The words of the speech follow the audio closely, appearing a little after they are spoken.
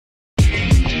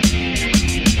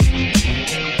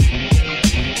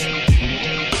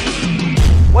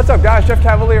up, guys? Jeff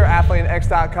Cavalier,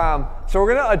 ATHLEAN-X.com. So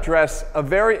we're going to address a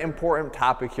very important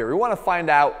topic here. We want to find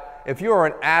out if you are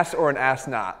an ass or an ass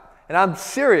not. And I'm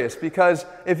serious because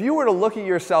if you were to look at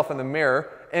yourself in the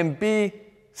mirror and be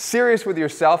serious with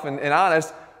yourself and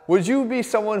honest, would you be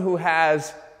someone who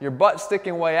has your butt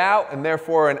sticking way out and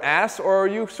therefore an ass, or are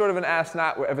you sort of an ass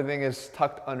not where everything is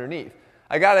tucked underneath?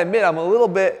 I got to admit, I'm a little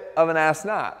bit of an ass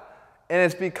not. And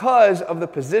it's because of the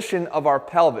position of our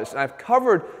pelvis. And I've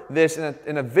covered this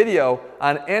in a video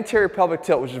on anterior pelvic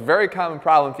tilt, which is a very common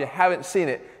problem. If you haven't seen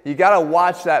it, you got to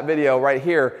watch that video right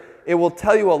here. It will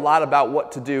tell you a lot about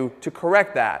what to do to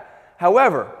correct that.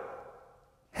 However,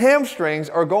 hamstrings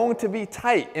are going to be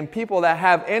tight in people that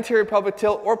have anterior pelvic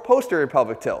tilt or posterior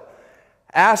pelvic tilt.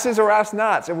 Asses or ass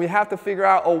nots, and we have to figure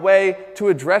out a way to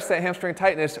address that hamstring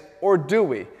tightness, or do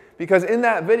we? Because in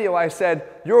that video I said,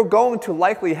 you're going to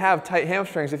likely have tight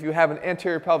hamstrings if you have an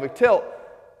anterior pelvic tilt,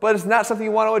 but it's not something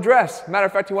you want to address. Matter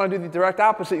of fact, you want to do the direct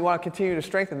opposite. You want to continue to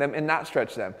strengthen them and not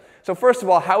stretch them. So first of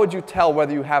all, how would you tell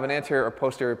whether you have an anterior or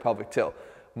posterior pelvic tilt?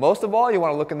 Most of all, you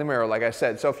want to look in the mirror, like I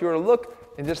said. So if you were to look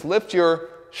and just lift your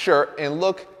shirt and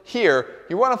look here,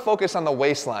 you want to focus on the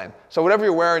waistline. So whatever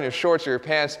you're wearing, your shorts or your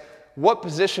pants, what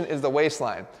position is the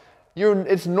waistline?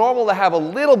 It's normal to have a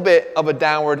little bit of a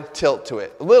downward tilt to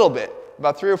it, a little bit,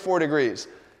 about 3 or 4 degrees.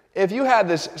 If you have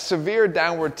this severe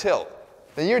downward tilt,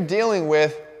 then you're dealing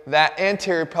with that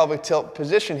anterior pelvic tilt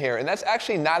position here, and that's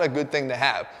actually not a good thing to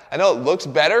have. I know it looks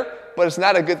better, but it's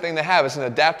not a good thing to have. It's an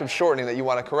adaptive shortening that you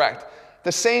want to correct. At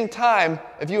the same time,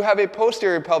 if you have a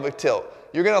posterior pelvic tilt,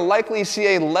 you're going to likely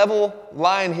see a level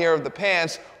line here of the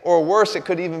pants, or worse, it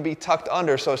could even be tucked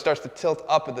under so it starts to tilt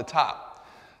up at the top.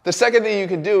 The second thing you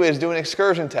can do is do an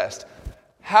excursion test.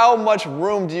 How much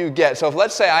room do you get? So if,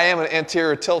 let's say I am an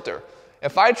anterior tilter.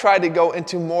 If I tried to go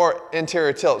into more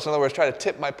anterior tilts, in other words, try to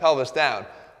tip my pelvis down,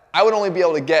 I would only be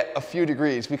able to get a few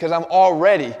degrees because I'm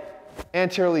already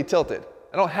anteriorly tilted.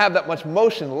 I don't have that much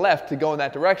motion left to go in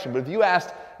that direction. But if you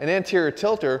asked an anterior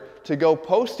tilter to go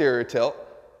posterior tilt,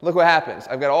 look what happens.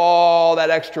 I've got all that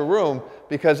extra room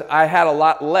because I had a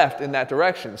lot left in that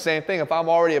direction. Same thing, if I'm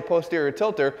already a posterior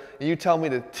tilter and you tell me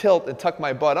to tilt and tuck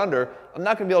my butt under, I'm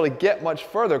not going to be able to get much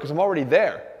further because I'm already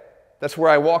there. That's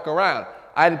where I walk around.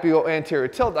 I had to go anterior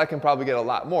tilt, I can probably get a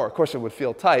lot more. Of course, it would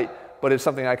feel tight, but it's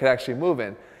something I could actually move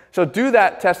in. So do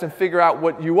that test and figure out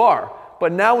what you are.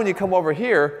 But now when you come over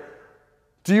here,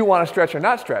 do you want to stretch or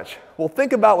not stretch? Well,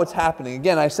 think about what's happening.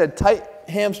 Again, I said tight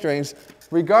hamstrings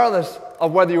regardless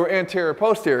of whether you're anterior or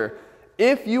posterior.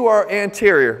 If you are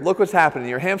anterior, look what's happening.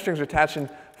 Your hamstrings are attaching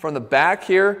from the back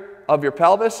here of your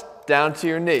pelvis down to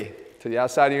your knee, to the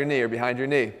outside of your knee or behind your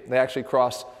knee. They actually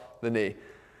cross the knee.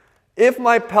 If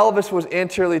my pelvis was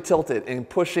anteriorly tilted and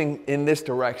pushing in this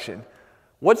direction,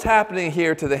 what's happening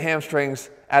here to the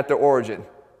hamstrings at their origin?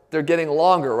 They're getting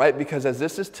longer, right? Because as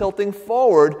this is tilting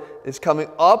forward, it's coming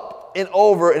up and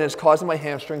over and it's causing my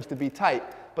hamstrings to be tight.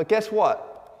 But guess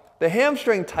what? The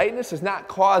hamstring tightness is not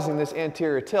causing this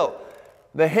anterior tilt.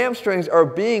 The hamstrings are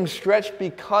being stretched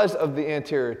because of the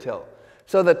anterior tilt.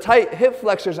 So the tight hip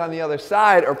flexors on the other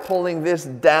side are pulling this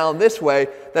down this way.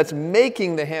 That's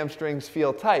making the hamstrings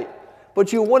feel tight.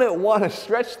 But you wouldn't want to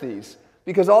stretch these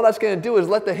because all that's going to do is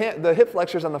let the hip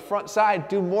flexors on the front side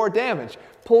do more damage,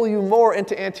 pull you more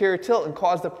into anterior tilt and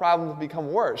cause the problem to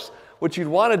become worse. What you'd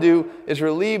want to do is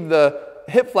relieve the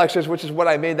hip flexors, which is what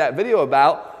I made that video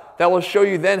about. That will show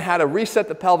you then how to reset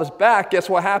the pelvis back. Guess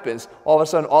what happens? All of a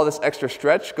sudden, all this extra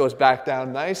stretch goes back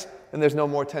down nice, and there's no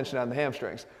more tension on the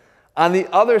hamstrings. On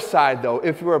the other side, though,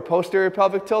 if you're a posterior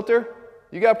pelvic tilter,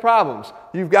 you got problems.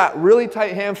 You've got really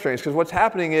tight hamstrings because what's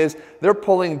happening is they're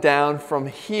pulling down from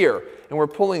here, and we're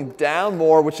pulling down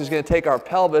more, which is going to take our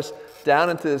pelvis down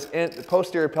into this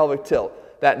posterior pelvic tilt,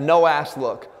 that no-ass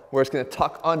look, where it's going to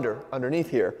tuck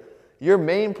underneath here. Your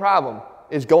main problem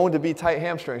is going to be tight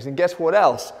hamstrings, and guess what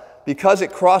else? Because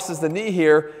it crosses the knee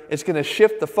here, it's going to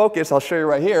shift the focus, I'll show you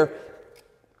right here,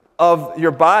 of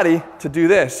your body to do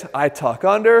this. I tuck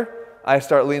under, I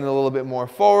start leaning a little bit more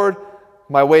forward,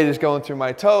 my weight is going through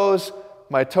my toes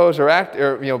are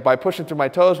active, by pushing through my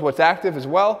toes, what's active as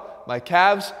well? My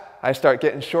calves. I start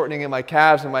getting shortening in my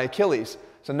calves and my Achilles.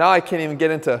 So now I can't even get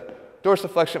into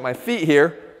dorsiflexion at my feet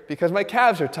here because my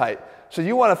calves are tight. So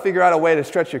you want to figure out a way to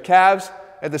stretch your calves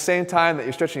at the same time that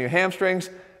you're stretching your hamstrings,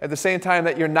 at the same time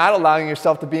that you're not allowing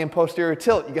yourself to be in posterior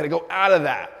tilt. You got to go out of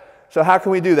that. So how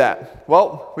can we do that?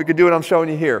 Well, we could do what I'm showing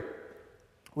you here.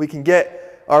 We can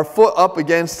get our foot up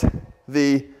against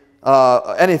the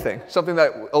anything, something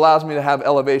that allows me to have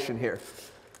elevation here.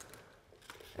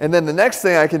 And then the next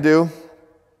thing I can do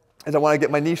is I want to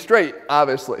get my knee straight,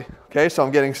 obviously. Okay, so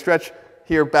I'm getting stretch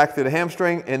here back through the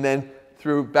hamstring and then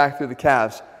back through the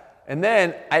calves. And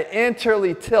then I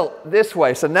anteriorly tilt this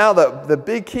way. So now the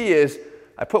big key is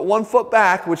I put one foot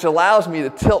back, which allows me to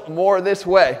tilt more this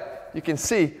way. You can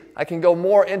see I can go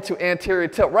more into anterior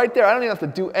tilt. Right there, I don't even have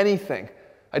to do anything.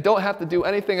 I don't have to do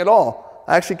anything at all.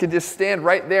 I actually can just stand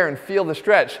right there and feel the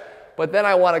stretch. But then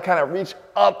I want to kind of reach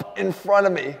up in front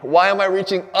of me. Why am I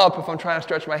reaching up if I'm trying to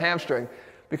stretch my hamstring?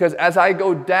 Because as I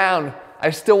go down, I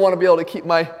still want to be able to keep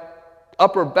my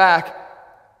upper back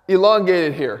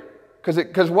elongated here.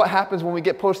 Because what happens when we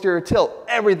get posterior tilt?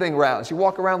 Everything rounds. You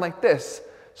walk around like this.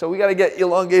 So we got to get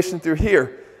elongation through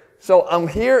here. So I'm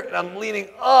here and I'm leaning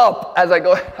up as I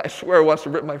go. I swear it wants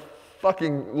to rip my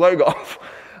fucking leg off.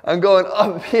 I'm going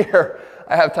up here.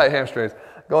 I have tight hamstrings.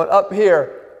 Going up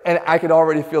here and I can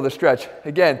already feel the stretch.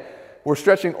 Again, we're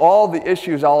stretching all the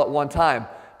issues all at one time.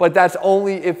 But that's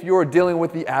only if you're dealing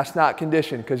with the ass knot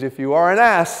condition. Because if you are an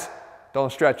ass,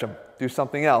 don't stretch them. Do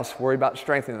something else. Worry about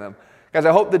strengthening them. Guys,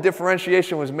 I hope the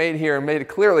differentiation was made here and made it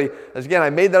clearly. As again, I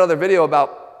made that other video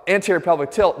about anterior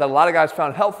pelvic tilt that a lot of guys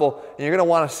found helpful, and you're going to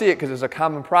want to see it because it's a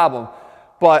common problem.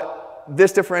 But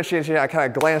this differentiation I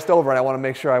kind of glanced over, and I want to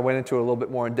make sure I went into it a little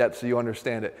bit more in depth so you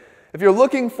understand it. If you're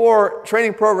looking for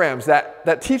training programs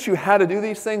that teach you how to do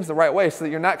these things the right way so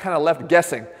that you're not kind of left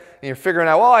guessing, and you're figuring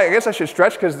out, well, I guess I should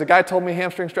stretch because the guy told me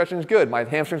hamstring stretching is good. My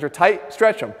hamstrings are tight,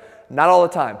 stretch them. Not all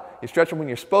the time. You stretch them when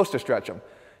you're supposed to stretch them.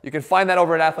 You can find that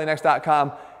over at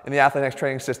ATHLEAN-X.com in the ATHLEAN-X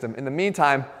training system. In the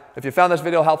meantime, if you found this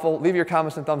video helpful, leave your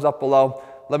comments and thumbs up below.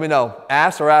 Let me know.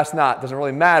 Ass or ass not, doesn't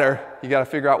really matter. You got to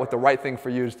figure out what the right thing for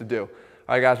you is to do. All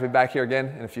right, guys, we'll be back here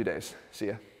again in a few days. See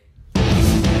ya.